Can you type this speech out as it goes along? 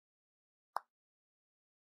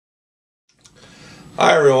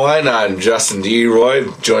Hi everyone, I'm Justin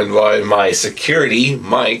DeRoy, joined by my security,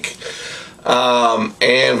 Mike.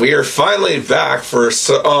 And we are finally back for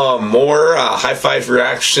more High Five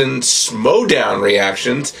Reaction Schmoedown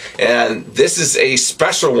reactions. And this is a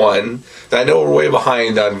special one that I know we're way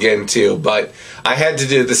behind on getting to, but I had to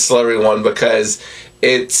do the celebrity one because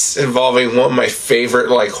it's involving one of my favorite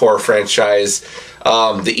horror franchise,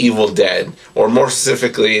 The Evil Dead. Or more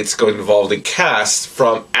specifically, it's going to involve the cast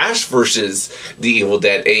from Ash vs. The Evil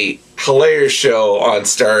Dead, a hilarious show on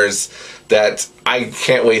Starz that I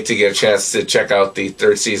can't wait to get a chance to check out the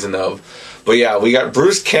third season of. But yeah, we got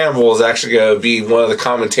Bruce Campbell is actually going to be one of the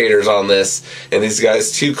commentators on this, and these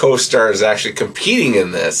guys, two co-stars, actually competing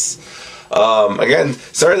in this. Again,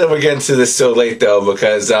 sorry that we're getting to this so late though,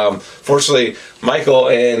 because fortunately Michael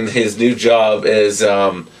and his new job is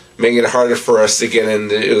making it harder for us to get in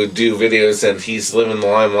to do videos, and he's living the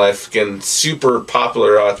limelight, getting super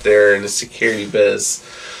popular out there in the security biz,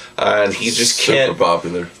 and he just can't. Super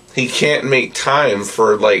popular. He can't make time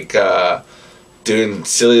for doing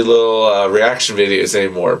silly little reaction videos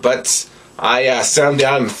anymore. But I sat him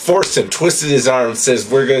down and forced him, twisted his arm, and says,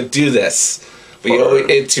 "We're going to do this." We owe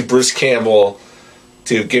it to Bruce Campbell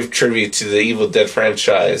to give tribute to the Evil Dead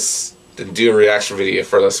franchise and do a reaction video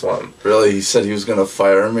for this one. Really? He said he was going to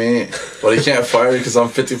fire me, but he can't fire me because I'm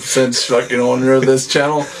 50% fucking owner of this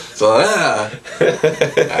channel. So,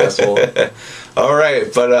 asshole.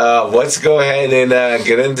 Alright, but let's go ahead and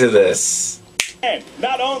get into this. And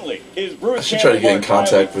not only is Bruce I should try to get in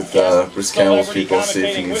contact with Bruce Campbell's people, see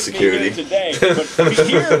if he needs security. Today, but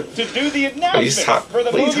here to do the announcement for the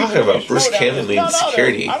what are you talking about? Bruce Campbell needs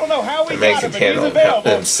security. I don't know how he can handle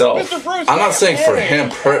himself. I'm not saying for him,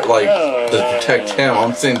 to protect him.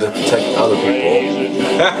 I'm saying to protect other people.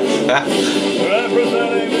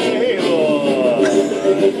 Representing the evil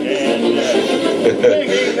and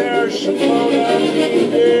making their Schmoedown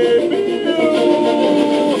debut.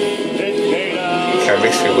 Kind of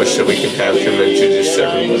makes me wish that we could have him introduce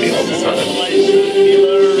everybody all the time.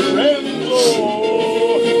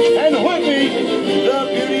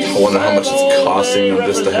 I wonder how much it's costing them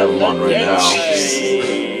just to have him on right now.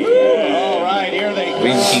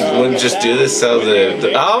 He wouldn't just do this so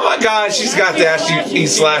the oh my god, she's got the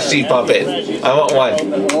Ashy/She puppet. I want one.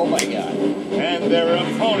 Oh my god. And their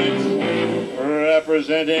opponent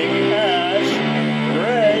representing Ash.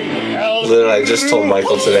 Literally, I just told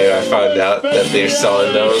Michael today I found out that they're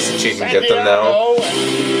selling those and she can get them now.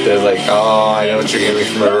 They're like, oh, I know what you're giving me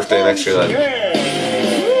for my birthday next year then.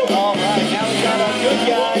 Alright, now we got our good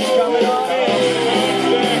guys coming on in.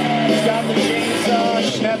 He's got the chainsaw,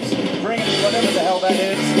 Schneps bringing whatever the hell that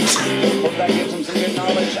is. Hope that gives him some good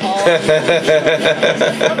knowledge.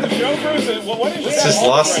 It's just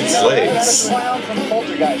lost its legs. Clown from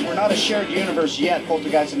Poltergeist. We're not a shared universe yet,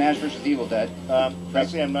 Poltergeist and Ash vs. Evil Dead.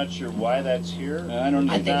 Frankly, I'm not sure why that's here.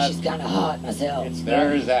 I think she's kind of hot myself.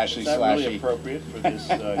 There is Ashley Not Slashy. really appropriate for this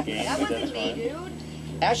game. That but wasn't that's me, fine. dude.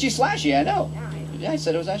 Ashley Slashy, I know. Yeah, I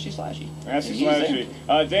said it was Ashley Slashy. Ashley Slashy.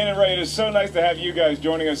 Dan and Ray, it is so nice to have you guys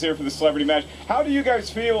joining us here for the celebrity match. How do you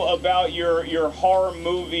guys feel about your horror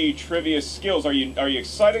movie trivia skills? Are you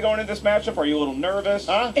excited going into this matchup? Are you a little nervous?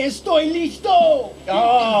 Huh? Estoy listo!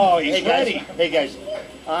 Oh, he's ready. Hey guys,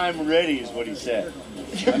 I'm ready is what he said.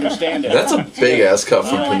 Understand it. That's a big ass cut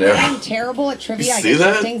from Panera. I'm terrible at trivia. I See get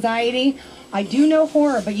that? just anxiety. I do know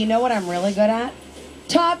horror, but you know what I'm really good at?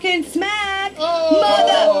 Talking smack,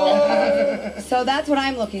 mother. So that's what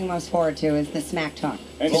I'm looking most forward to, is the smack talk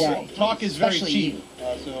today. Talk is very Especially cheap. you.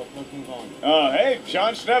 So let's move on. Hey,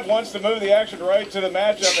 Sean Schnepp wants to move the action right to the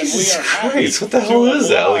matchup, and we are happy Christ, what the hell is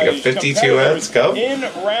that? Like a 52-ounce cup? In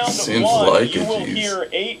round Seems one, like you it, will geez. hear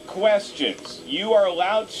 8 questions. You are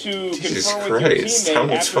allowed to Jesus confer with your Christ, teammate how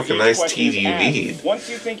much after fucking each nice question tea is do you asked. need? Once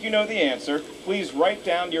you think you know the answer, please write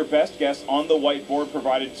down your best guess on the whiteboard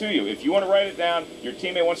provided to you. If you want to write it down, your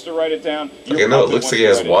teammate wants to write it down. I know it looks like he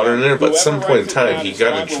has water in there, but at some point in time he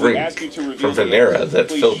got a drink from Panera that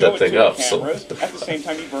filled that thing up. So at the same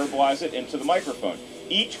time you verbalize it into the microphone.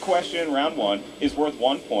 Each question in round 1 is worth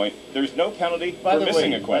 1 point. There's no penalty for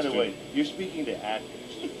missing a question. By the way, you're speaking to actors.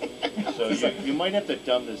 So you might have to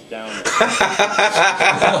dumb this down.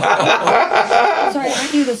 Sorry,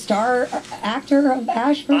 aren't you the star actor of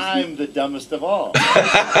Ash vs. I'm the dumbest of all.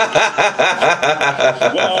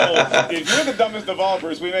 Well, if you're the dumbest of all,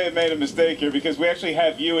 Bruce, we may have made a mistake here because we actually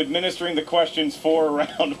have you administering the questions for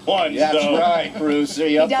round 1. That's so, right, Bruce. Are you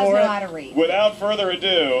He up does for know it? how to read. without further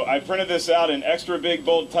ado, I printed this out in extra big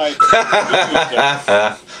bold type.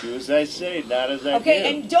 Do as I say, not as I do.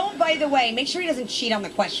 Okay, and don't, by the way, make sure he doesn't cheat on the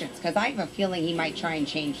questions because I have a feeling he might try and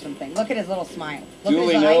change something. Look at his little smile. Look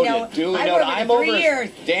Duly at his, noted. I know, Duly I noted. worked with I'm him over 3 years.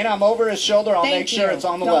 Dana, I'm over his shoulder. I'll Thank make sure you. it's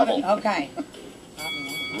on the Don't- level. Okay.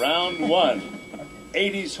 Round 1.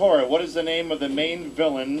 80s horror. What is the name of the main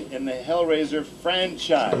villain in the Hellraiser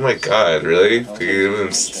franchise? Oh my god, really?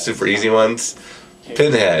 Super easy ones?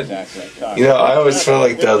 Pinhead. Exactly. You know, I always feel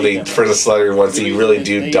like for the celebrity ones, you really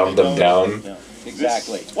do dumb them down.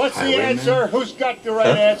 Exactly. What's the Highwayman? answer? Who's got the right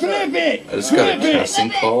answer? Flip it! I just got a casting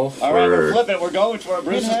call All right, we're for flipping. We're going for it.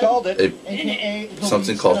 Bruce has called it.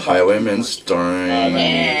 something called Highwayman, starring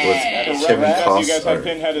with Kevin You guys have Costner,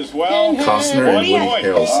 Pinhead as well. Costner and Woody All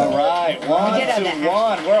Harrelson. right, We 1 did have to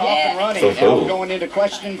that. 1. We're off and running. Ho-ho. Now we're going into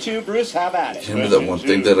question 2. Bruce, have at it. You remember that one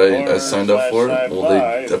thing that I signed up for? Well,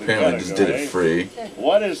 they apparently just did it free.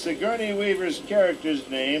 What is Sigourney Weaver's character's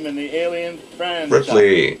name in the Alien franchise?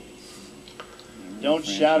 Ripley. Don't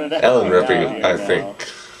shout it out. Ellen Ripley, Down I here think. now.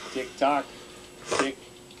 Tick tock. Tick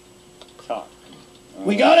tock.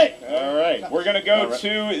 We got it. All right, we're going to go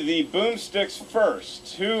to the boomsticks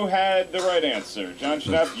first. Who had the right answer? John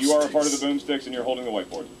Schnepp, you are a part of the boomsticks and you're holding the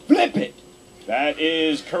whiteboard. Flip it. That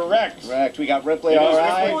is correct. Correct. We got Ripley. It All is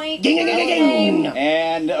right. Point. Ding, ding, ding, ding, ding.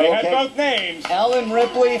 And They had okay. both names. Ellen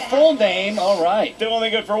Ripley, full name. All right. Still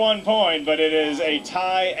only good for 1 point, but it is a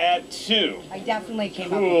tie at 2. I definitely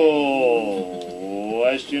came up with it. Cool.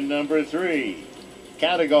 Question number 3.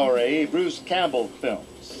 Category, Bruce Campbell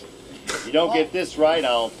films. You don't get this right,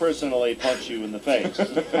 I'll personally punch you in the face.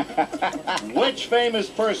 Which famous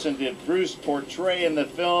person did Bruce portray in the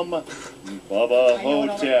film Bubba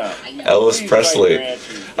Hotel? Elvis Please Presley. write your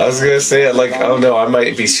answers I was gonna say it like, oh no, I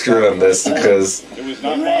might be screwed on this because It was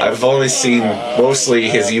not I've only seen mostly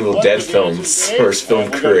his Evil What Dead was the films answer, for his film We'll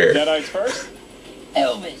go to career. Deadites first.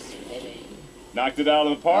 Elvis. Knocked it out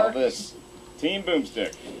of the park. Elvis. Team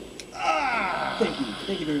Boomstick.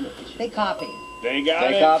 They copied. They got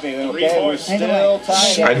They it. copy. 3 Okay, we're points. still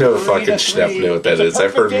tied. I know at fucking 3 to Schnepp 3. knew what that is.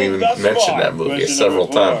 I've heard him even mention that movie Question several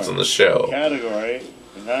number 4. times on the show. Category,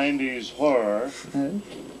 90s horror.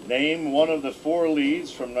 Name one of the 4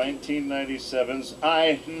 leads from 1997's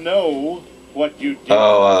I Know What You Did.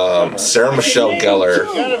 Oh, Sarah Michelle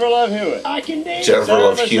Gellar, Jennifer Love Hewitt. Jennifer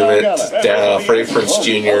Love Hewitt, Freddie Prinze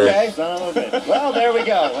Jr. Okay. Son of a bitch. Well, there we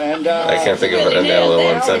go. And I can't think of any other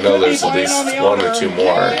ones. I know there's at least 1 or 2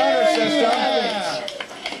 more.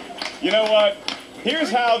 You know what? Here's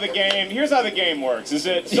how the game works. Is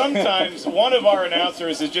that sometimes one of our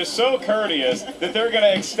announcers is just so courteous that they're going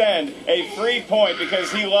to extend a free point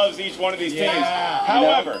because he loves each one of these teams.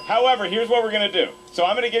 However, here's what we're going to do. So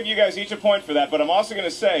I'm going to give you guys each a point for that, but I'm also going to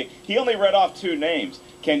say he only read off 2 names.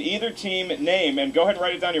 Can either team name, and go ahead and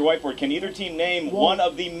write it down on your whiteboard, can either team name one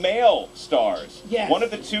of the male stars? Yes. One of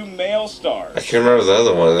the 2 male stars. I can't remember the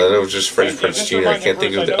other one. I know it was just Freddie And Prinze just Jr. I remind can't you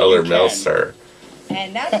think of first, the I know other you male can. star.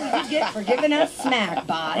 And that's what you get for giving us smack,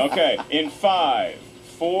 boss. Okay, in 5,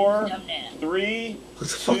 4, 3, Who the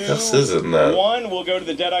fuck else is in that? 1, we'll go to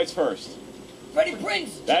the Deadites first. Freddie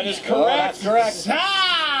Prinze. That is correct. Oh, that's correct. They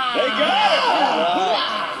got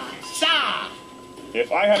it.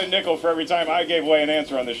 If I had a nickel for every time I gave away an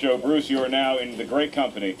answer on the show, Bruce, you are now in the great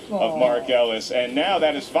company of Mark Ellis. And now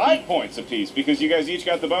that is 5 points apiece because you guys each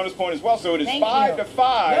got the bonus point as well. So it is Thank 5 you. to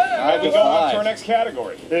 5. And we go on to our next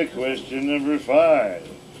category. Question number 5.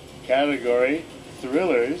 Category,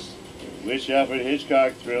 thrillers. Which Alfred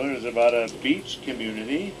Hitchcock thriller is about a beach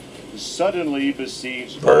community suddenly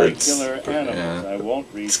besieged by Birds. killer animals? Yeah. I won't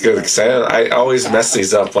read. It's good because I always mess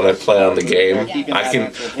these up when I play on the game.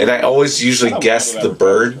 I always usually guess the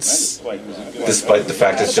birds, despite the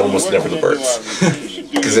fact it's almost never the birds.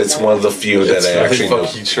 Because it's one of the few that It's I really actually know.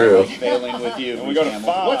 fucking true. Failing with you. And we go to 5.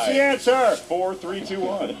 What's the answer? 4, 3, 2,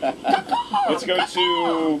 1. Let's go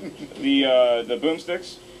to the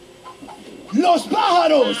boomsticks. Los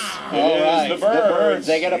pájaros. It All is right. the birds.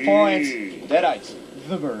 They get a point. Gee. Deadites.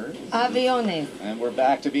 Aviones. And we're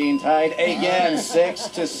back to being tied again. 6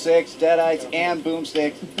 to 6. Deadites and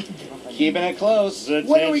boomsticks. Keeping it close. The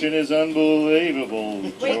tension is unbelievable,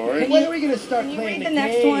 Wait, George. when are we going to start playing read the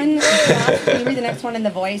next one? Can you read the next one in the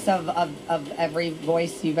voice of every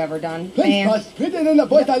voice you've ever done? Please, read it in the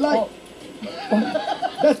voice I like.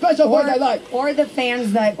 The special voice I like. Or the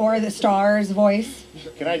fans or the stars' voice.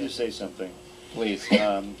 Can I just say something? Please.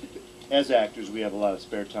 As actors, we have a lot of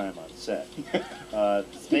spare time on set. Speak for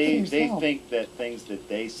They yourself. think that things that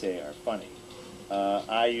they say are funny.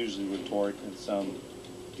 I usually retort in some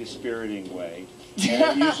dispiriting way, and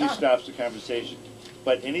it usually stops the conversation.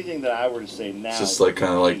 But anything that I were to say now, It's just like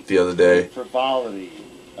kind of like the other day. frivolity,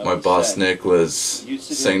 my boss Nick was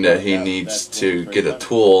saying that he needs to get a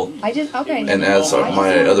tool, Okay. and as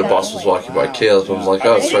my other boss was walking by Caleb, I was like,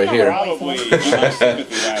 "Oh, it's right here." Probably enough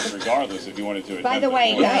sympathy lasts regardless if you wanted to. By the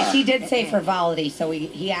way, guys, he did say frivolity, so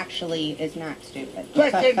he actually is not stupid.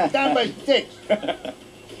 Question number 6.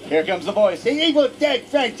 Here comes the voice. The Evil Dead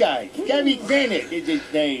franchise. Gary Bennett is his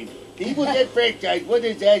name. The Evil Dead franchise, what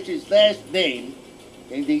is Ash's last name?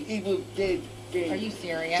 And the Evil Dead Are you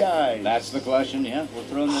serious? franchise. That's the question, yeah. We're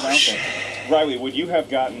throwing it out there. Riley, would you have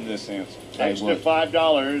gotten this answer? would. Extra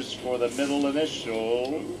 $5 for the middle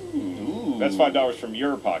initial. Ooh. That's $5 from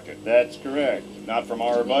your pocket. That's correct. Not from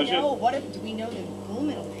our budget. No, what if, do we know the full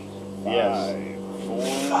middle name? Yes. 4,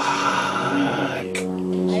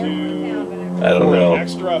 2, I don't know. An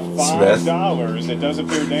extra $5. It does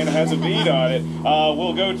appear Dana has a beat on it.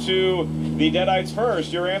 We'll go to the Deadites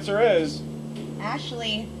first. Your answer is?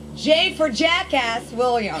 Ashley J for Jackass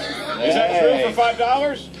Williams. Is that true for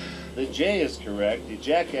 $5? The J is correct. The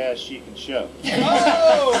jackass she can show.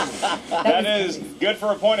 That is good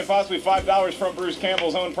for a point and possibly $5 from Bruce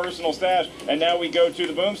Campbell's own personal stash. And now we go to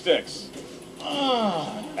the boomsticks.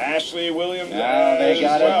 Ashley Williams. They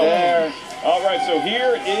got well. it there. All right, so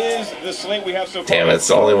here is the slate we have so far. Damn, it's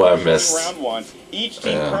the only one I missed. Round 1. Each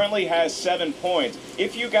team currently has 7 points.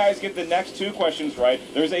 If you guys get the next 2 questions right,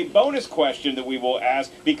 there's a bonus question that we will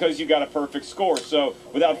ask because you got a perfect score. So,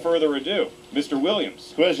 without further ado, Mr.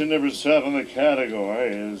 Williams. Question number 7, the category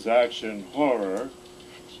is action horror.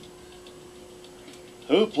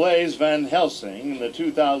 Who plays Van Helsing in the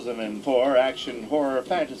 2004 action horror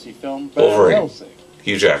fantasy film Van Wolverine. Helsing?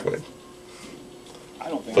 Hugh Jackman. I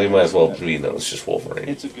don't think But he might as well be known as just Wolverine.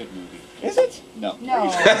 It's a good movie. Is it? No. No.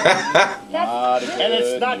 And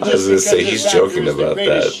it's not I was just gonna because say this he's actor joking is the about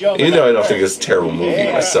greatest that. showman You know, I on don't think earth. it's a terrible movie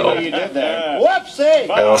Yeah, myself. you did there. Whoopsie!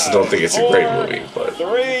 I also don't think it's a great movie, but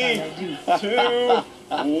 3, 2,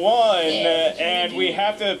 1, and we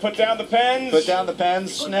have to put down the pens. Put down the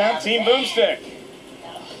pens, snap. Team Boomstick.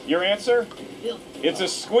 Your answer? It's a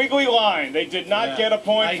squiggly line. They did not get a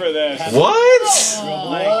point for this. what?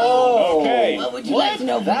 Whoa! Okay. What would you like to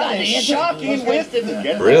know if we got That the is answer? shocking. Wasted to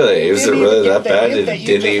get Really? Is it Didn't really even that get the bad? hint It that you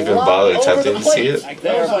didn't just even lobbed bother over attempting the to see plate. it?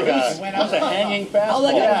 That was like a hanging fastball. I'll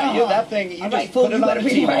look Yeah, at you, that thing, you All right, just fool, put you it on better the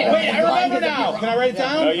read tee. right. Wait, I remember now. Can I write it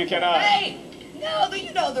down? No, you cannot. Hey! No, but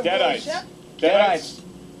you know the Deadites. rules. Deadites.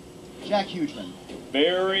 Jack Hugeman.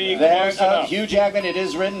 Very There's close enough. Hugh Jackman. It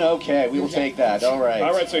is written. Okay, we will take that. All right.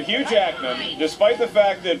 All right, so Hugh Jackman, despite the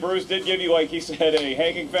fact that Bruce did give you, like he said, a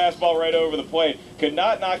hanging fastball right over the plate, could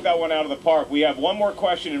not knock that one out of the park. We have one more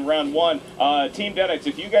question in round 1. Team Deadites,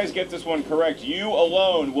 if you guys get this one correct, you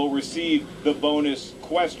alone will receive the bonus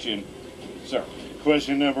question. Sir.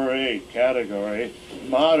 Question number 8, category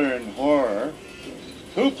modern horror.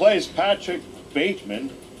 Who plays Patrick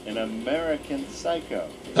Bateman in American Psycho?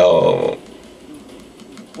 Oh,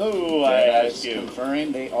 Who, I ask you?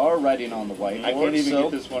 Conferring, they are writing on the whiteboard. I can't even so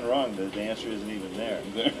get this one wrong. The answer isn't even there.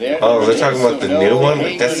 oh, they're talking about the So new no one?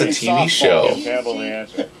 English That's a TV show. Campbell, the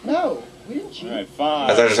answer. No, we didn't cheat. All right, 5.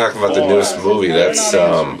 I thought you were talking about the newest movie. That's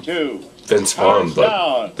 2. Vince Vaughn,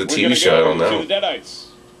 but the TV show, I don't To know. the Deadites.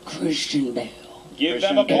 Christian Bale. Give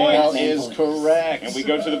them a Christian Bale point. is correct. And we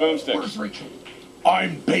go to the boomsticks.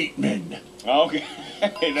 I'm Bateman. Okay.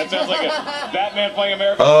 That sounds like a Batman playing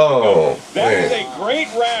American Oh, Psycho. That is wait. a great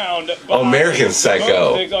round. Oh, American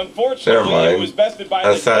Psycho. Unfortunately, Never mind. it was bested by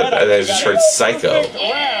I the thought Deadites. I just heard Psycho. Perfect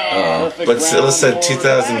round. But it said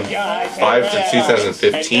 2005 to And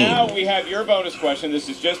 2015. now we have your bonus question. This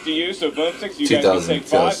is just to you, so Boomsticks, you guys can take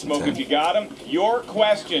 5. Smoke if you got them. Your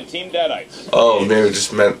question, Team Deadites. Oh, maybe it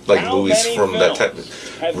just meant like How movies many from that type.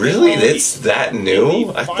 has Really? been It's that new?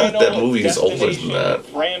 I thought that movie is older than Destination that.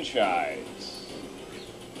 Franchise.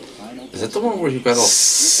 Is that the one where you got all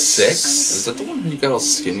 6? Is that the one where you got all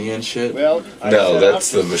skinny and shit? Well, No,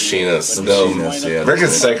 that's the Machinist. No, Machinist, yeah. American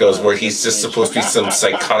Psycho is where he's just supposed to be some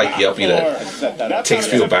psychotic yuppie that takes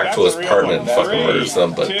people back to his apartment and fucking murders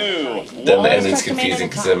them, but then the ending's confusing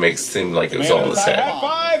because it makes it seem like it was all in his head.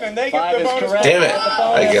 5, and they get 5 the is bonus. correct. Damn it!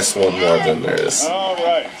 I guess one more than there is. All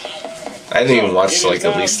right. I didn't even So watch it like is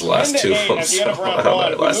at now least the last 2 10 to 8 films, at the so end of I round don't know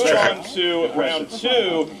one. I lost Move track. on to round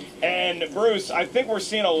 2. And Bruce, I think we're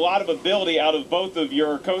seeing a lot of ability out of both of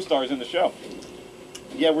your co-stars in the show.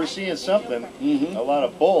 Yeah, we're seeing something. A lot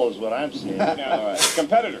of bull is what I'm seeing. Now,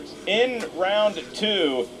 competitors, in round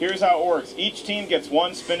 2, here's how it works. Each team gets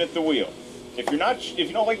 1 spin at the wheel. If you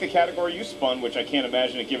don't like the category you spun, which I can't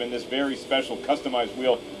imagine it given this very special customized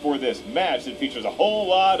wheel for this match that features a whole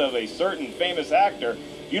lot of a certain famous actor,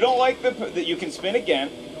 you don't like that you can spin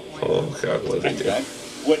again. Oh god, what did they do?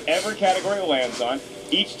 Whatever category it lands on.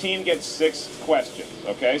 Each team gets 6 questions,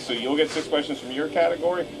 okay? So you'll get 6 questions from your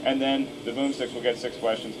category, and then the Boomsticks will get 6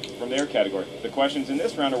 questions from their category. The questions in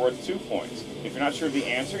this round are worth 2 points. If you're not sure of the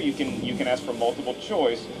answer, you can ask for multiple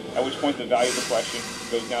choice, at which point the value of the question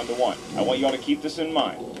goes down to 1. I want you all to keep this in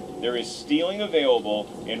mind. There is stealing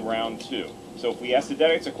available in round 2. So if we ask the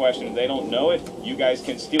Deadites a question and they don't know it, you guys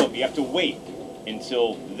can steal it. But you have to wait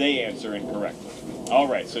until they answer incorrectly. All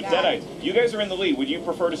right, so Deadites, you guys are in the lead. Would you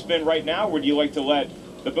prefer to spin right now, or would you like to let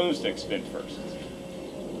the Boomstick spin first?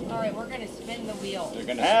 All right, we're going to spin the wheel. They're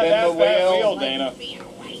going to Have spin the that wheel. wheel,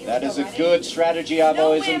 Dana. That is a good strategy I've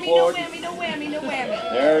always employed. No whammy, no whammy, no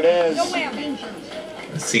whammy. There it is. No whammy.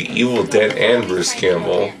 I see Evil Dead and Bruce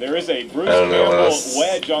Campbell. There is a Bruce I don't know what Campbell else.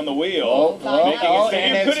 wedge on the wheel. Oh,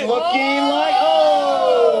 and it's looking like,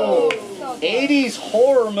 oh! 80s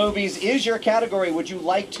horror movies is your category. Would you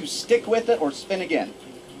like to stick with it or spin again?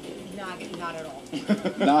 Not at all.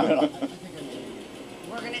 Not at all.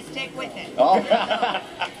 We're going to stick with it. All right.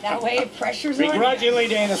 That way, pressure's on. Begrudgingly,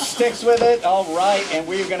 Dana sticks with it. All right, and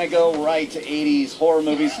we're going to go right to 80s horror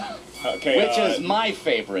movies, Okay, which is my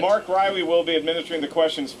favorite. Mark Riley will be administering the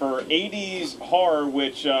questions for 80s horror,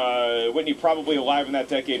 which Whitney probably alive in that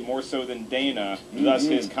decade more so than Dana, thus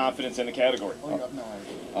his confidence in the category.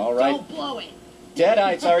 All right. Don't blow it.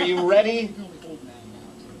 Deadites, are you ready?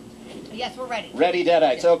 Yes, we're ready. Ready,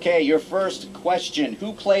 Deadites. Okay, your first question.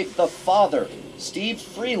 Who played the father, Steve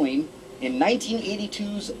Freeling, in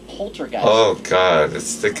 1982's Poltergeist? Oh God,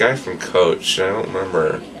 it's the guy from Coach. I don't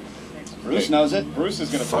remember. Bruce knows it. Bruce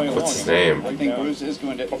is going to play Fuck, along. what's his name? I think Bruce is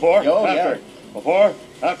going to... Before, Oh, after. yeah. Before,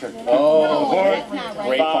 after. Oh, No, Before, that's not right.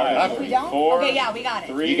 great part. We don't? 4, Okay, yeah, we got it.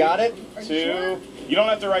 3, You got it? Are you 2. sure? You don't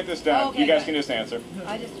have to write this down. Okay, you guys good. can just answer.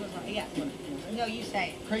 I just was right. Yeah. No, you say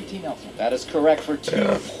it. Craig T. Nelson. That is correct for 2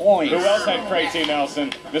 Yeah. points. Who else had Craig T.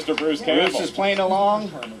 Nelson? Mr. Bruce Campbell. Bruce is playing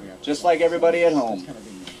along, just like everybody at home.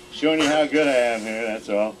 Showing you how good I am here, that's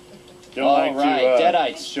all. Don't All like right, to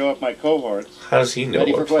Deadites. show up my cohorts. How does he know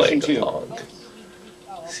Ready we're for question playing 2. along?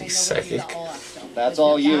 Oh, Is he okay, psychic? That's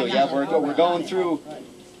all you. Yeah, we're going through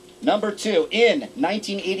number 2. In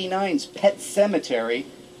 1989's Pet Sematary,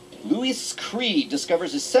 Louis Creed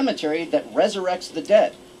discovers a cemetery that resurrects the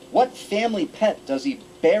dead. What family pet does he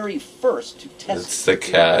bury first to test? It's the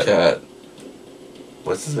cat. Cat.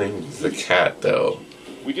 What's his name? It's the cat, though.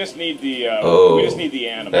 We just need the Oh, we just need the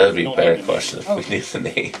animal. That would We be a don't better need the name. question if we knew the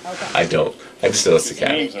name. Okay. I don't. I just know it's the cat.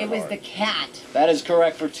 Names are It was hard. the cat. That is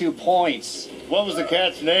correct for 2 points. What was the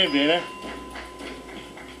cat's name, Dana?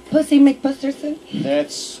 Pussy McBusterson?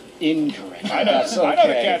 That's incorrect. I know, That's I know the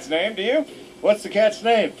okay. cat's name. Do you? What's the cat's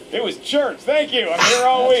name? It was Church. Thank you. I'm here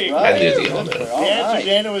all That's week. right. I knew the other. All The answer, right.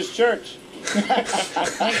 Dana, was church. Is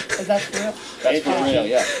that for real? That's for real,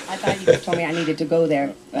 yeah. I thought you just told me I needed to go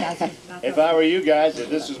there. If I were you guys, if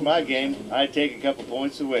this was my game, I'd take a couple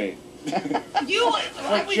points away. You.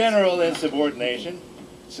 For general insubordination.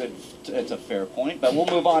 It's a fair point, but we'll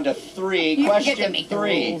move on to 3. You forget to Question make the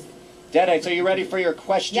 3. rules. Deadites, are you ready for your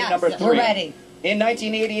question Yes, number 3? we're ready. In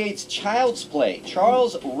 1988's Child's Play,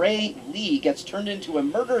 Charles Ray Lee gets turned into a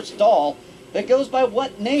murderous doll that goes by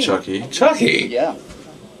what name? Chucky. Chucky. Yeah.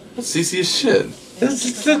 CC is shit.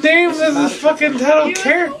 It's the names of the fucking title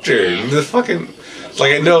character. The fucking.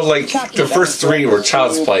 Like, I know, like, the first 3 were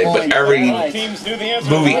Child's Play, but every Teams knew the answer.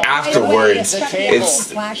 movie Right. afterwards,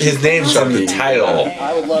 it's his name's on the title.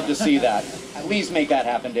 I would love to see that. Please make that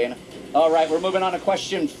happen, Dana. All right, we're moving on to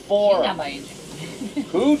question 4.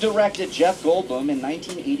 Who directed Jeff Goldblum in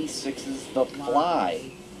 1986's The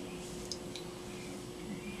Fly?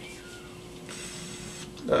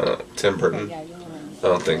 Tim Burton. I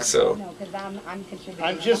don't think so. No, because I'm contributing.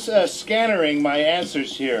 I'm just scannering my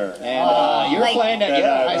answers here. And you're Like- playing it. That,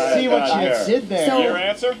 Yeah, I see what you there. did there. So- Your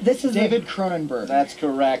answer? This is David Cronenberg. that's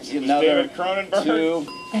correct. Another David Cronenberg. 2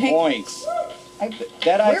 points. Where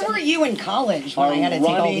Deadites were you in college when are I had to take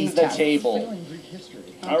all running these the tests? table. Failing Greek history.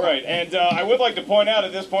 All right, and I would like to point out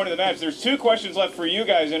at this point in the match, there's 2 questions left for you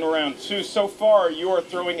guys in round 2. So far, you are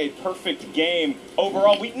throwing a perfect game.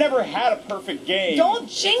 Overall, we've never had a perfect game Don't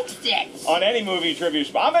jinx it. on any movie trivia.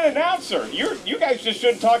 I'm an announcer. You guys just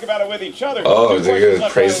shouldn't talk about it with each other. Oh, 2 they're questions gonna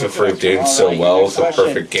left praise for him for the next doing All so right, well good with a question.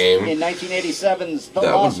 perfect game. In 1987's The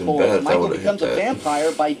That Lost would've been Boys, bad if I Michael would've becomes hit a that.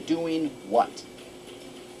 vampire by doing what?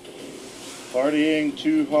 Partying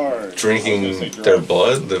too hard. I was Drinking gonna say their drugs.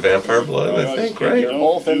 blood, the vampire blood, I think, right? You're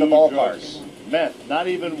both in the Do ballpark. drugs. Meth. Not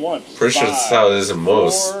even once. Pretty sure that's how it is in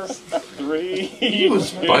most. 4, 3, He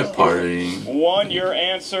was 2, by partying. 1. Your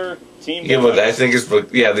answer, Team. Yeah, but I think it's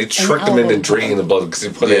they tricked him into drinking the blood because he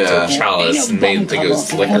put it into a chalice and made him think it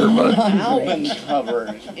was liquor. But Album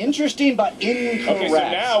cover. Interesting, but incorrect. Okay, so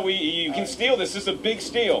now you can steal this. This is a big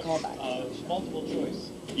steal. Multiple choice.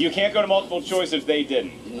 You can't go to multiple choice if they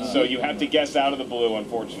didn't. So you have to guess out of the blue,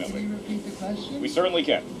 unfortunately. Repeat the question? We certainly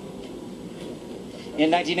can. In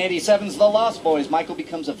 1987's The Lost Boys, Michael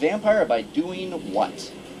becomes a vampire by doing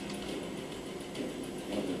what?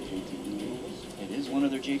 It is one of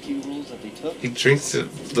their JT rules that they took. he drinks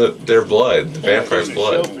their blood, the vampire's Show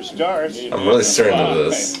blood. for stars. I'm really certain of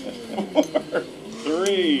this. 4,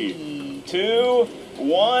 3, 2,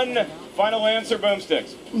 1. Final answer,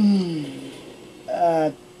 Boomsticks.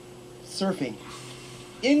 Surfing.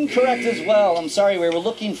 Incorrect as well. I'm sorry, we were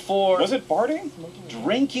looking for Was it barding?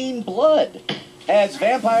 drinking blood, as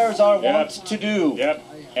vampires are Yep. wont to do. Yep.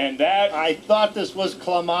 And that. I thought this was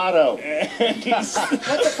Clamato. What's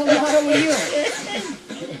the matter with you?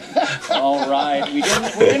 All right, we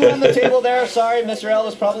didn't run the table there. Sorry, Mr.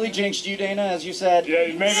 Ellis probably jinxed you, Dana, as you said. Yeah,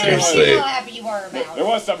 maybe there Seriously. was, How happy you are about there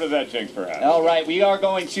was something to that, Jinx, perhaps. All right, we are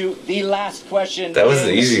going to the last question. That was an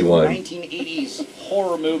in easy one. 1980s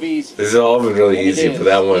horror movies. These have all been really And it easy, is but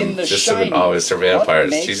that In one The just have been Shining, always for what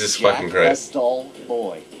vampires. makes Jesus Jack fucking Christ. a dull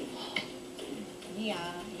boy? Yeah.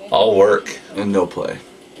 All work And no play.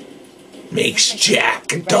 makes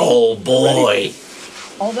Jack a dull boy.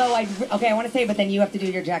 Although I want to say, but then you have to do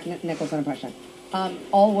your Jack Nicholson impression.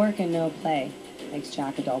 All work and no play makes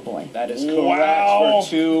Jack a dull boy. That is correct Wow. for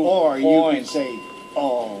 2 Or you points. could say,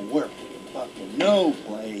 oh, work, fucking no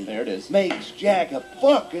play. There it is. Makes Jack a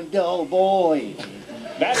fucking dull boy.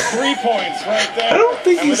 That's 3 points right there. I don't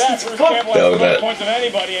think and with he's that, Bruce fucked, Campbell though, has the most that- points of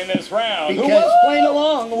anybody in this round. Who was playing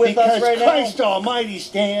along with us Because right Christ almighty,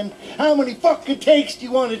 Stan, how many fucking takes do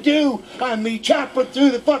you want to do on me chopping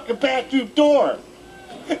through the fucking bathroom door?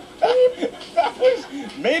 That was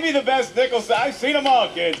maybe the best Nicholson. I've seen them all,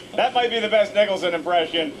 kids. That might be the best Nicholson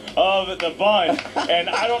impression of the bunch. And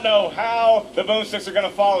I don't know how the Boomsticks are going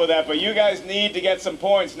to follow that, but you guys need to get some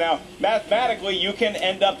points. Now, mathematically, you can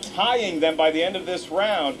end up tying them by the end of this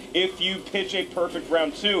round if you pitch a perfect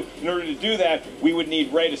round 2. In order to do that, we would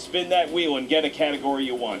need Ray to spin that wheel and get a category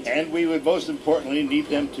you want. And we would most importantly need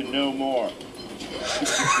them to know more.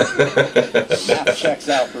 Math checks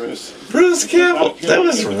out, Bruce. Bruce Campbell, that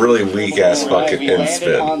was a really weak ass All right, fucking we in landed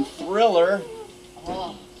spin. on Thriller.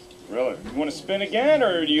 Thriller. You want to spin again,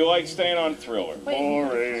 or do you like staying on Thriller?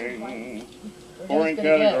 Boring. Boring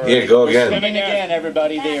category. Yeah, go again. Spinning again,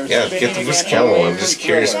 everybody. They are Yeah, spinning get the Bruce again. Campbell one. I'm And just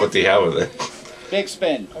curious Thriller. what they have with it. Big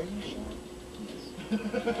spin.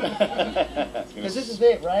 Because this is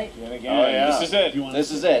it, right? And again, Oh, yeah. this is it.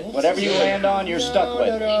 This is it. Whatever you land on, you're stuck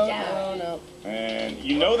with. No. And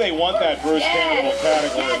you know they want that Bruce Campbell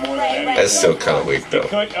category more than anything. That's still kind of weak though.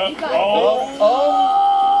 Could,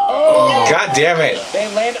 God damn it!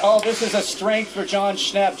 They land. Oh, this is a strength for John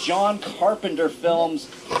Schnepp. John Carpenter films.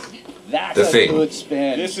 That's The a Thing. good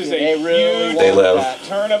spin. This is They a really huge They want live. that.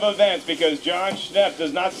 turn of events because John Schnepp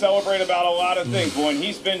does not celebrate about a lot of things. But when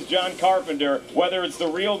he spins John Carpenter, whether it's the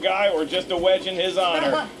real guy or just a wedge in his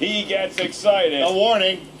honor, he gets excited. A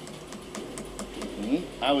warning.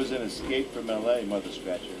 I was in Escape from L.A., Mother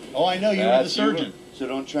Scratcher. Oh, I know, you were the That's- you were- surgeon. So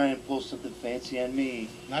don't try and pull something fancy on me.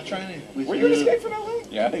 Not trying anything. With Were you in your- Escape from L.A.?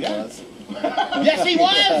 Yeah, he was. Yes, he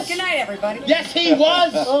was! Good night, everybody. Yes, he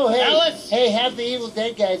was! Oh, hey. Alice! Hey, have the Evil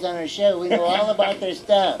Dead guys on our show. We know all about their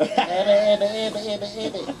stuff. I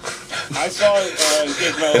saw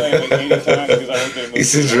Escape from L.A. like 80 times because I worked at a movie. He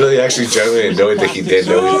seems really actually genuinely annoyed that he did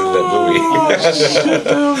know he was in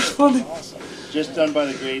that movie. Just done by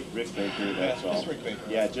the great Rick Baker, that's all. Just Rick Baker.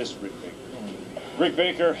 Yeah, just Rick Baker. Rick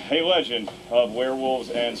Baker, a legend of werewolves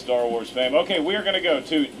and Star Wars fame. Okay, we are going to go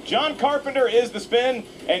to John Carpenter is the spin,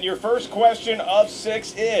 and your first question of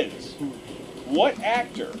 6 is, what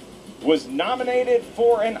actor was nominated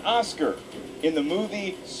for an Oscar in the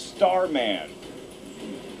movie Starman?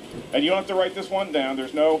 And you don't have to write this one down.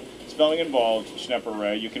 There's no spelling involved, Schnepper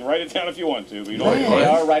Ray. You can write it down if you want to, but you don't have to. They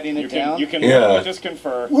are writing You it can, down. you can Yeah. just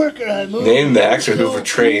confer. Working on movie. Name the actor who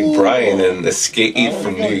portrayed Brian in Escape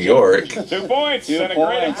from New York. 2 points 2 and a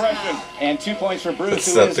great points. impression. And 2 points for Bruce,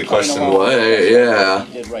 That's who not is the playing question. along. What? Yeah.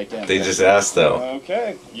 He did write down. They just asked though.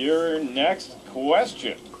 Okay, your next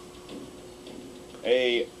question.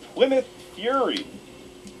 A Plymouth Fury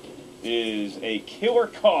is a killer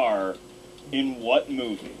car in what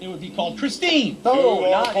movie? It would be called Christine. 2 Oh,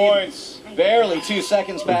 more not points. barely 2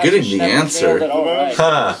 seconds past. getting the Schnepper answer. nailed it. All right.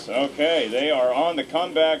 Huh. Okay, they are on the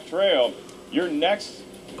comeback trail. Your next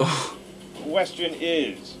question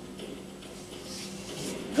is,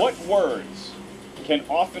 What words can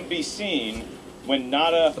often be seen when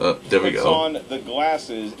Nada There we puts go. on the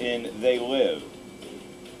glasses in They Live?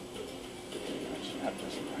 God,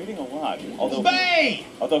 just writing a lot.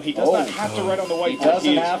 Although he does not have to write on the whiteboard. He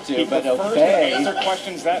doesn't have to, he but prefers obey. to answer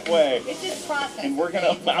questions that way. It's just process. And we're going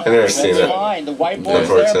to allow I've never seen That's it. fine. The whiteboard's there.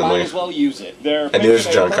 Unfortunately. Might as well use it. They're I knew it was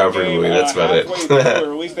pitching a a John Carpenter game, movie, that's about it. halfway through,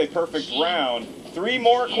 or at least a perfect round. 3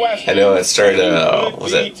 more questions. I know it started, and you could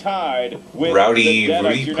was be it tied with Rowdy the Deadites.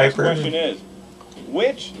 Rudy Your next Piper? question is,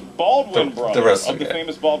 which Baldwin The brother rest of of the it.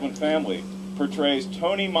 famous Baldwin family portrays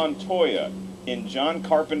Tony Montoya in John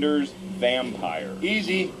Carpenter's Vampire?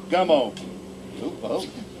 Easy. Gummo. Ooh, oh.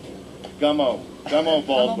 Gummo. Gummo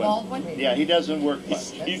Baldwin. Baldwin? Yeah, he doesn't work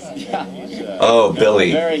much. He's- Yeah. Oh,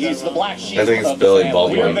 Billy. He's the black sheep. I think it's of the Billy family.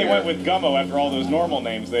 Baldwin. Weird they went with Gummo after all those normal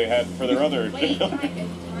names they had for their other. Wait, time.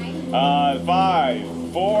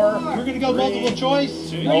 5, 4. We're going to go multiple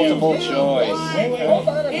choice. Multiple choice.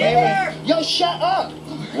 Here! Yo, shut up.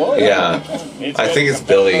 Whoa. Yeah, I think it's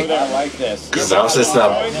Billy. I like this. because obviously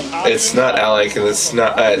it's not Alec and it's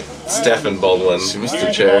not Stephen Baldwin. See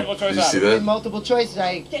Mr. Chair. Did you see that? Multiple choice.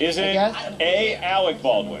 Is it A, Alec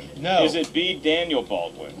Baldwin? No. Is it B, Daniel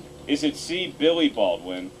Baldwin? Is it C, Billy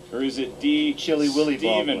Baldwin? Or is it D, Chili Willy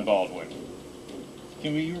Stephen Baldwin?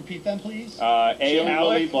 Can we repeat them, please? A, Chili Willy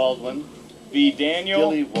Alec, Baldwin. B, Daniel,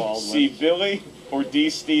 Billy Baldwin. C, Billy, or D,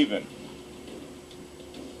 Stephen?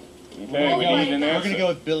 Okay, we need an We're answer. going to go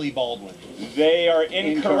with Billy Baldwin. They are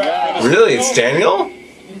incorrect. Really, it's Daniel?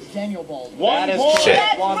 It is Daniel Baldwin. One That is point.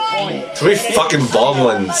 correct. 1 point. Too many fucking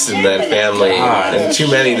Baldwins in that family, and too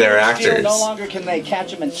many their actors. No longer can they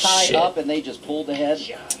catch him and tie Shit. up, and they just pulled ahead.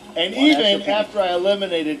 And One even extra point. after I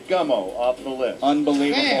eliminated Gummo off the list.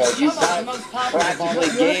 Unbelievable. Man, You Come on, the most popular practically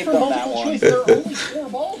Baldwin. gave them that multiple one. choice. There are only 4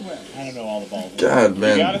 Baldwin. I don't know all the Baldwins. God, You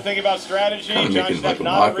got to man. think about strategy. Kinda John making, like, Schnepp, a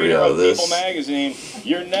not a mockery reader out of of this. People magazine.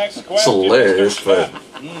 Your next It's question. hilarious, Mr. but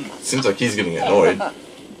Schnepp. it seems like he's getting annoyed.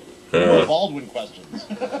 More Baldwin questions.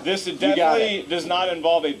 This got definitely does not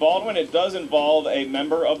involve a Baldwin. It does involve a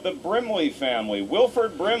member of the Brimley family.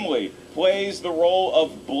 Wilford Brimley plays the role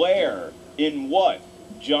of Blair in what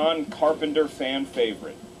John Carpenter fan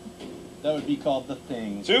favorite? That would be called The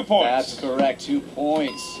Thing. 2 points. That's correct. 2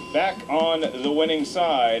 points. Back on the winning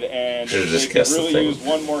side, and Should've they just could guessed The really Thing. use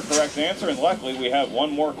one more correct answer, and luckily we have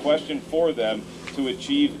one more question for them to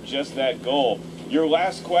achieve just that goal. Your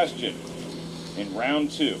last question in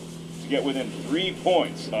round 2 to get within 3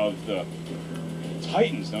 points of the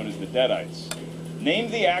Titans known as the Deadites.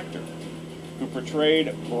 Name the actor who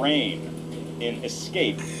portrayed Brain in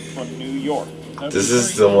Escape from New York. This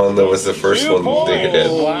is the one that was the first 2 one they did.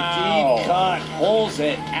 points. Wow. Deep cut. Pulls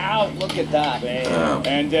it out. Look at that. Wow.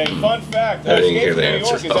 And a fun fact, I didn't Escape hear from the New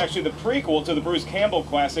York answer, is though. actually the prequel to the Bruce Campbell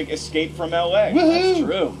classic Escape from L.A. That's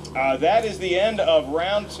true. That is the end of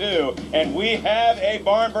round 2, and we have a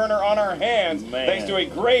barn burner on our hands Man. thanks to a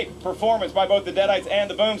great performance by both the Deadites and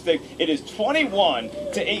the Boomstick. It is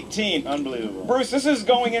 21-18. Unbelievable. Bruce, this is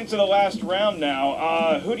going into the last round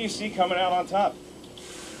now. Who do you see coming out on top?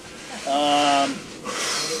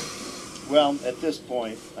 Well, at this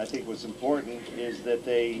point, I think what's important is that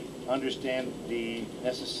they understand the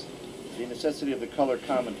necessity of the color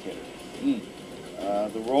commentator.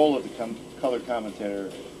 The role of the color commentator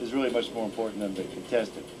is really much more important than the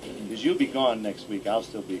contestant. Because you'll be gone next week, I'll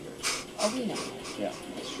still be here. Oh, we know. Yeah.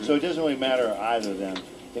 So it doesn't really matter either of them.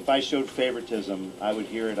 If I showed favoritism, I would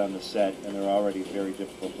hear it on the set, and they're already very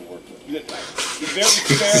difficult to work with. Very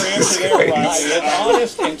fair answer there, Nice. Riley. It's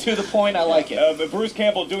honest and to the point. I like it. But Bruce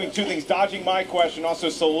Campbell doing 2 things, dodging my question, also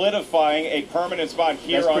solidifying a permanent spot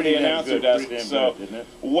here That's on pretty the damn announcer good, desk. pretty damn So, good, isn't it?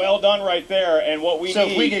 well done right there. And what we So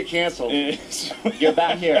need if we get canceled, is You're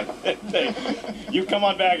back here. you come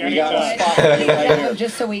on back We got a anytime. spot for you right No, here.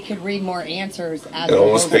 just so we could read more answers as It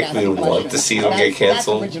almost opposed to makes me asking want questions. to see them get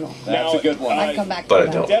canceled. That's original. That's a good one. I'd come back to But I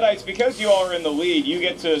that. don't. Deadites, because you all are in the lead, you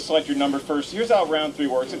get to select your number first. Here's how round 3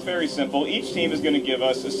 works. It's very simple. Each team is going to give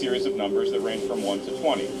us a series of numbers that range from 1 to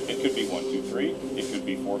 20. It could be 1, 2, 3. It could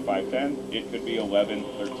be 4, 5, 10. It could be 11,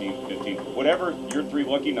 13, 15. Whatever your 3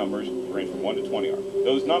 lucky numbers range from 1 to 20 are.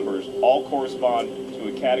 Those numbers all correspond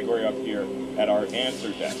to a category up here at our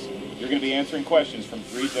answer desk. You're going to be answering questions from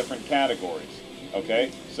 3 different categories.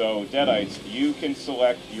 Okay? So, Deadites, you can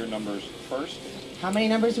select your numbers first. How many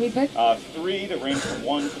numbers do we pick? 3 that range from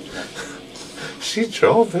 1 to 20. She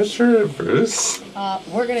Joel Fisher and Bruce.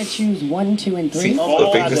 We're going to choose 1, 2, and 3. See, Oh,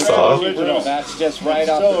 flipping this that's off. original. That's just right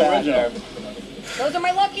off So the bat original. there. Those are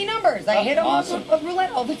my lucky numbers. I hit them Awesome. on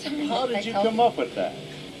roulette all the time. how did I you tell come up with that?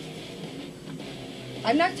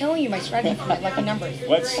 I'm not telling you my strategy for my lucky numbers.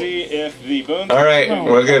 Let's see if the boom. All right,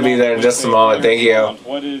 we're gonna be there in just a moment. Thank you.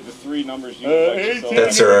 What is the 3 numbers you would like to select?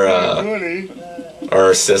 That's our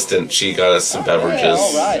assistant. She got us some beverages.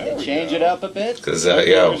 All right, change it up a bit. Because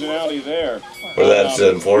Originality there. well, that's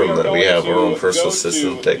important that we going have our own to personal go to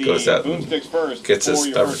assistant that goes out and boomsticks first gets us for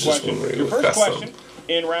your beverages first when question. we Your first request them. question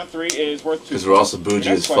in round 3 is worth 2 Because we're also bougie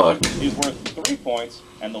The as next question fuck. is worth 3 points,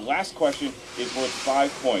 and the last question is worth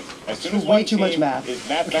 5 points. As soon as Way one too much team math. is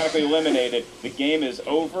mathematically eliminated, the game is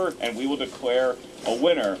over, and we will declare a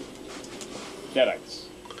winner. Deadites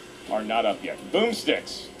are not up yet.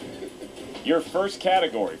 Boomsticks, your first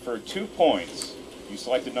category for 2 points. You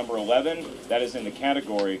selected number 11. That is in the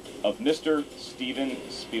category of Mr. Steven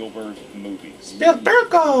Spielberg movies.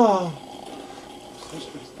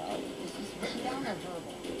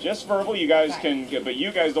 Just verbal, you guys can get, but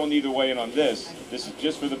you guys don't need to weigh in on this. This is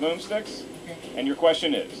just for the boomsticks. And your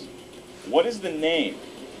question is, what is the name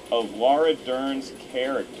of Laura Dern's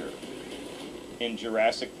character in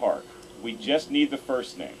Jurassic Park? We just need the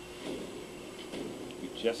first name. We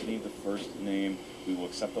just need the first name. We will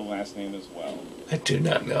accept the last name as well. I do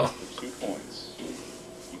not know. For 2 points.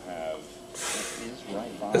 You have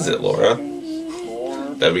Is it Laura?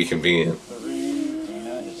 4, That'd be convenient. 3,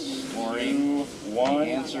 Dana is 2, scoring 1.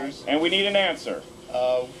 answers. And we need an answer.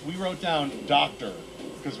 We wrote down doctor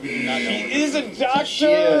because we did not know. She is a She doctor. is.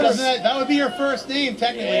 Doesn't that would be her first name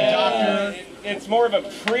technically, doctor? It's more of a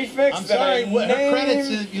prefix I'm than sorry, a her name. credits.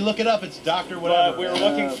 If you look it up, it's doctor whatever. But we were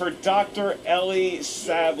looking for Dr. Ellie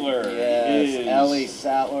Sadler. Yes, is Ellie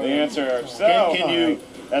Sattler. the answer. So, Can you,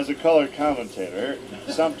 as a color commentator,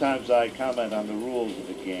 sometimes I comment on the rules of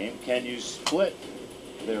the game. Can you split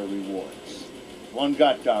their rewards? One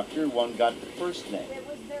got doctor, one got the first name. It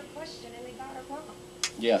was their question and they got it wrong.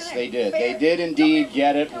 Yes, they did. They did indeed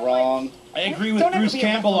get it wrong. I agree with Don't ever Bruce be a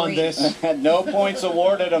Campbell on referee. this. No points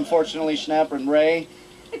awarded, unfortunately, Schnapper and Ray.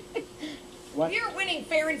 You're winning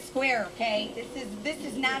fair and square, okay? This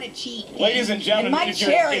is not a cheat. game. ladies and gentlemen, my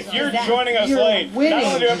charity if you're is that joining us you're late, winning not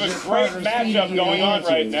only do we have because a your great partner's matchup feeding going you on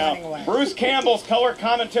right answers. now, Running away. Bruce Campbell's color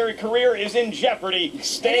commentary career is in jeopardy.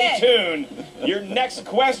 Stay It tuned. Your next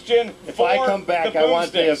question If for I come back, the I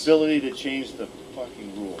want the Boomsticks. ability to change the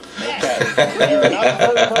fucking rules. Okay. You're not the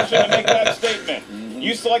first person to make that statement.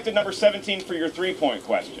 You selected number 17 for your 3-point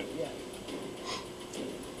question.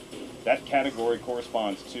 That category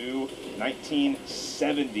corresponds to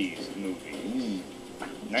 1970s movies.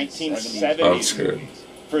 1970s I'm screwed. movies.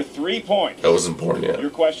 For 3 points. I wasn't born yet. Your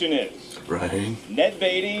question is, Right? Ned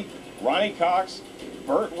Beatty, Ronnie Cox,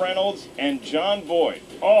 Burt Reynolds, and John Boyd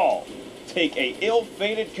all take a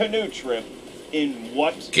ill-fated canoe trip in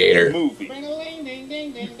what Gator. movie?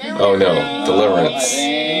 Oh no, Deliverance.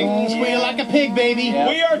 Squeal like a pig, baby. Yeah.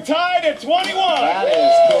 We are tied at 21. That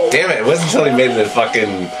is cool. Damn it! It wasn't until he made the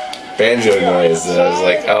fucking banjo noise that I was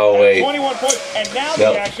like, oh wait. 21 points, and now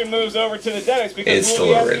Nope. the action moves over to the Deadites because It's we'll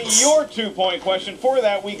be asking Deliverance. your 2-point question. For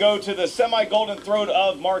that, we go to the semi-golden throat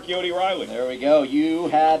of Mark Yodi Riley. There we go. You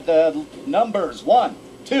had the numbers 1,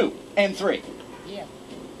 2, and 3. Yeah.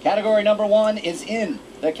 Category number 1 is in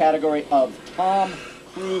the category of Tom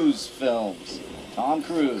Cruise films. Tom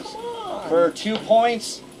Cruise. For 2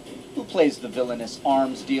 points, who plays the villainous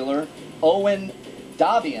arms dealer? Owen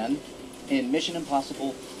Davian in Mission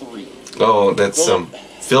Impossible 3. Oh, that's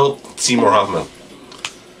Philip Seymour Hoffman.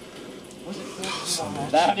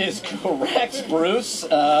 That is correct, Bruce.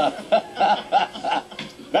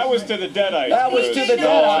 That was to the Deadites. That was Bruce. to the No,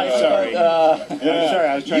 Deadites. I'm sorry. I'm sorry,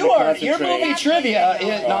 I was trying to Your concentrate. movie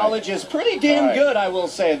trivia knowledge is pretty damn Alright. good, I will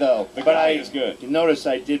say, though. The But guy I is good. You notice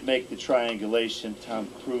I did make the triangulation. Tom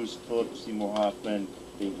Cruise, Philip Seymour Hoffman.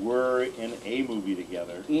 They were in a movie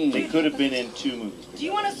together. Mm. They could have been in 2 movies together. Do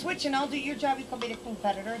you want to switch and I'll do your job? You can be the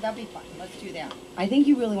competitor. That'd be fun. Let's do that. I think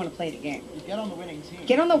you really want to play the game. Get on the winning team.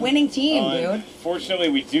 Get on the winning team, dude. Unfortunately,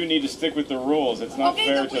 we do need to stick with the rules. It's not Okay,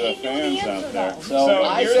 fair but to we the know the fans answer, out there. though. So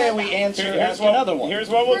I here's- say we answer here's ask what- another one. Here's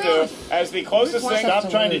what we'll do. As the closest Bruce thing, wants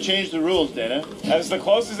Stop trying to change the rules, Dana. as the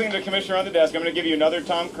closest thing to the commissioner on the desk, I'm going to give you another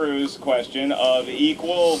Tom Cruise question of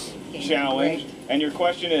equal challenge. And your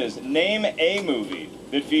question is, name a movie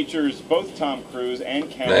that features both Tom Cruise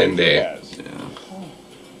and Cameron 9 Day. Diaz.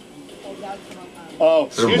 Oh,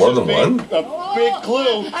 Is there here's more a than big, one? A big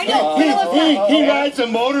clue. I know. Vanilla He Sky. rides a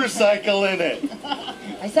motorcycle in it.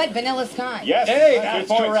 I said Vanilla Sky. Yes. Hey, good that's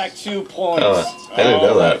points. correct. 2 points. Oh, I didn't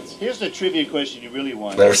know that. Here's the trivia question you really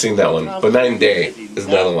want. Never seen that one. But 9 Day is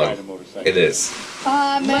another one. It is.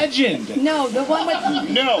 Legend. No, the one with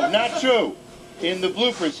No, not true. In the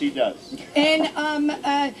bloopers, he does. and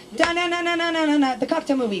the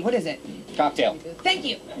cocktail movie. What is it? Cocktail. Thank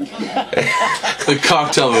you. The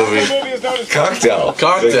Cocktail The movie. movie is known as Cocktail.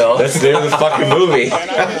 Cocktail. That's the name of the fucking movie. And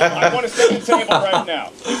I want to set the table right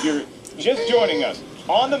now. If you're just joining us,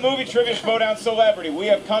 on the Movie Trivia Schmoedown Celebrity, we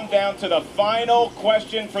have come down to the final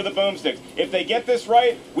question for the Boomsticks. If they get this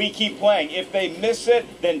right, we keep playing. If they miss it,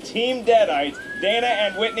 then Team Deadites, Dana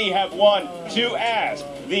and Whitney, have won to ask.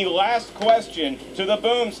 The last question to the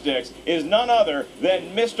Boomsticks is none other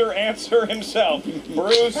than Mr. Answer himself,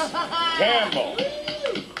 Bruce Campbell.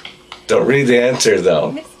 Don't read the answer,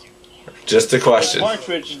 though. Just a question.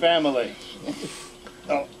 Partridge Family.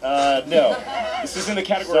 Oh, no. This is in the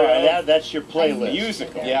category Sorry, of that's your playlist.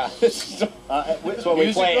 musical. Yeah. That's what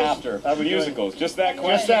we play after. Musicals. Just that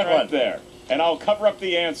question Just that right one. there. And I'll cover up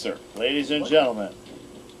the answer. Ladies and gentlemen,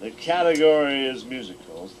 the category is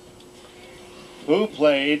musicals. Who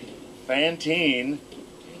played Fantine,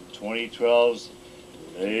 2012's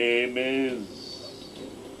Les Mis?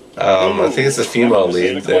 I think it's a female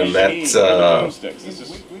lead, and that's fuck.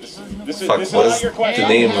 What's the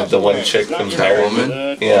name of the one chick from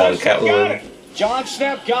Catwoman? Yeah, Catwoman. John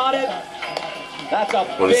Schnepp got it. That's a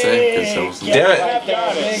What'd he say? 'Cause Damn it.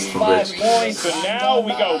 Big 5 points. So now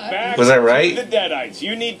we go back Was I right? to the Deadites.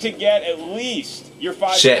 You need to get at least your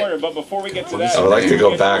 5 Shit. pointer, but before we get to that, I would like to you go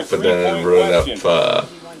get back, your but then 3-point ruin question. up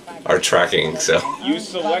our tracking. So You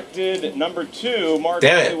selected number 2. Mark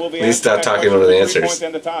Damn it. will be Please stop answering that talking over question the for 3 answers. points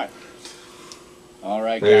and the tie. All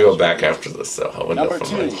right, maybe guys. go back after this, though. I wouldn't know Number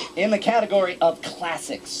from 2, mine. in the category of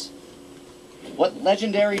classics. What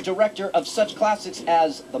legendary director of such classics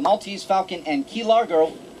as The Maltese Falcon and Key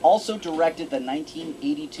Largo also directed the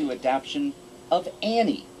 1982 adaptation of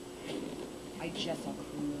Annie? I just saw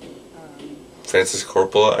the movie. Francis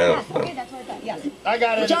Coppola. I Yes, don't okay, know. that's what I thought. Yes. I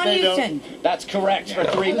got it. John if they don't. Huston. That's correct for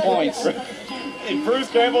 3 points. And Bruce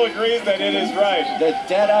Campbell agrees that it is right. The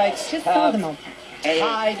Deadites Just saw them have all.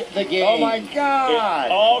 tied the game. Oh my It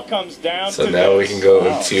God! all comes down So to now we this. can go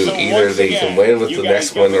Wow. into So either once they again, can win with you the guys next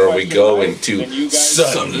get one, the or we question go right, into then you guys-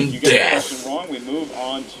 sudden you get the death. question wrong, we move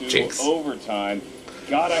on to Jinx. overtime.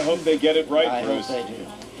 God, I hope they get it right, I Bruce. hope they do.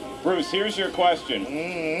 Bruce, here's your question.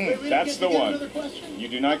 That's the one. You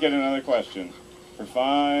do not get another question. For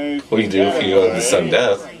 5. We do if you go to sudden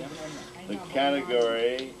death. The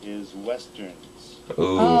category is westerns.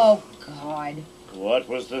 Ooh. Oh, God. What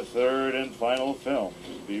was the third and final film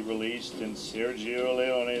to be released in Sergio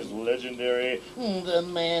Leone's legendary The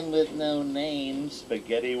Man with No Name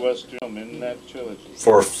spaghetti western in that trilogy?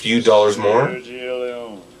 For a few dollars more? Sergio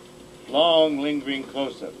Leone. Long, lingering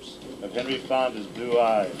close-ups of Henry Fonda's blue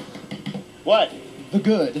eyes. What? The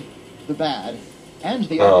good, the bad, and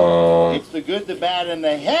the ugly. Oh. It's the good, the bad, and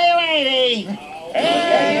the hey lady!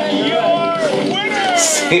 And you are winner!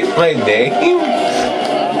 Say my name?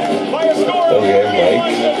 By a score of Okay,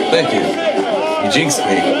 Mike. Thank you. You jinxed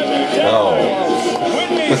me. Oh.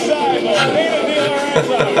 Whitney's side, Dana De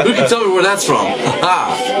Lorenzo. Who can tell me where that's from?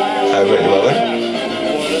 Ha! I went mother.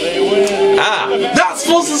 What do they win? Ah! Not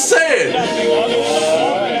supposed to say it!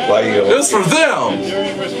 Why you It gonna was for them!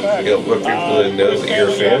 Enduring respect. you gonna let people to know that you're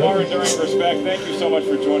a We have our fan? enduring respect. Thank you so much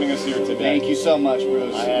for joining us here today. Thank you so much,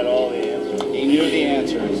 Bruce. I had all the answers. He knew the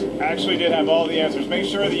answers. Actually did have all the answers. Make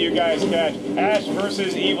sure that you guys catch Ash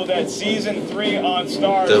vs. Evil Dead Season 3 on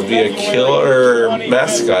Starz. There'll be a February killer 25th.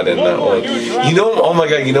 mascot in that one. You know, oh my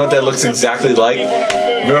god, you know what that looks exactly like?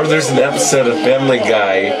 Remember there's an episode of Family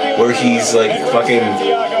Guy where he's like fucking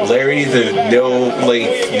Larry the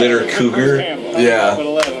litter cougar? Yeah.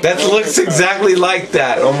 That looks exactly like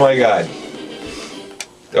that. Oh my god.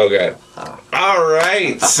 Okay.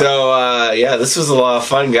 Alright. So, yeah, this was a lot of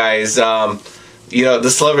fun, guys. You know, the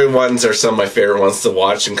celebrity ones are some of my favorite ones to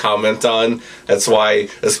watch and comment on. That's why,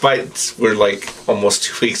 despite we're like almost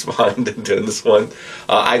 2 weeks behind in doing this one,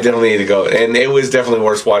 I definitely need to go. And it was definitely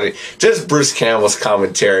worth watching. Just Bruce Campbell's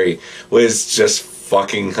commentary was just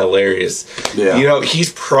fucking hilarious. Yeah. You know,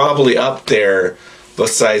 he's probably up there.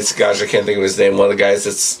 Besides, gosh, I can't think of his name. One of the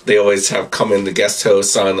guys they always have come in the guest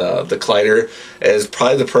hosts on the Collider is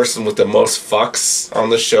probably the person with the most fucks on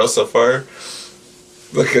the show so far.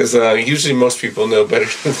 Because usually most people know better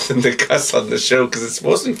than the cuss on the show because it's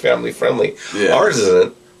mostly family friendly. Yeah. Ours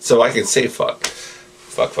isn't, so I can say fuck.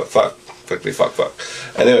 Fuck. Quickly fuck.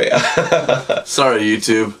 Anyway. Sorry,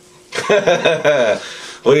 YouTube.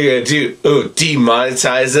 What are you gonna do? Oh,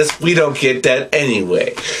 demonetize us? We don't get that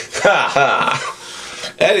anyway. Ha ha.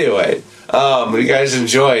 Anyway, if you guys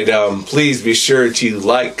enjoyed, please be sure to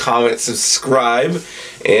like, comment, subscribe.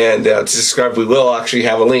 And to subscribe, we will actually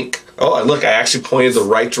have a link. Oh, and look, I actually pointed the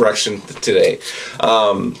right direction today.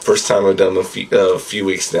 First time I've done a few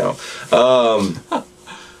weeks now.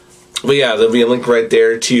 But yeah, there'll be a link right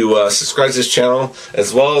there to subscribe to this channel,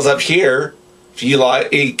 as well as up here, if you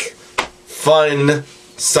like fun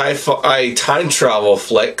sci-fi time travel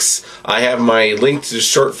flicks, I have my link to the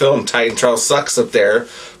short film Time Travel Sucks up there.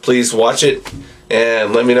 Please watch it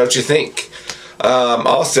and let me know what you think.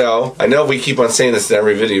 Also, I know we keep on saying this in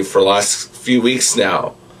every video for the last few weeks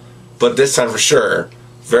now, but this time for sure,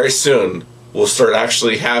 very soon, we'll start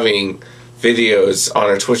actually having videos on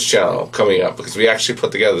our Twitch channel coming up, because we actually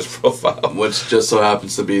put together this profile. Which just so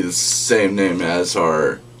happens to be the same name as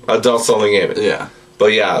our Adults Only Gaming. Yeah.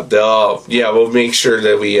 But yeah, we'll make sure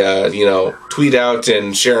that we tweet out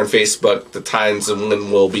and share on Facebook the times and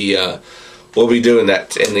when we'll be doing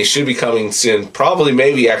that, and they should be coming soon. Probably,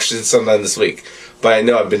 maybe actually sometime this week. But I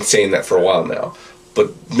know I've been saying that for a while now.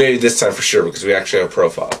 But maybe this time for sure, because we actually have a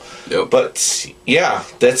profile. Yep. But yeah,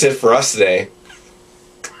 that's it for us today.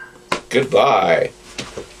 Goodbye.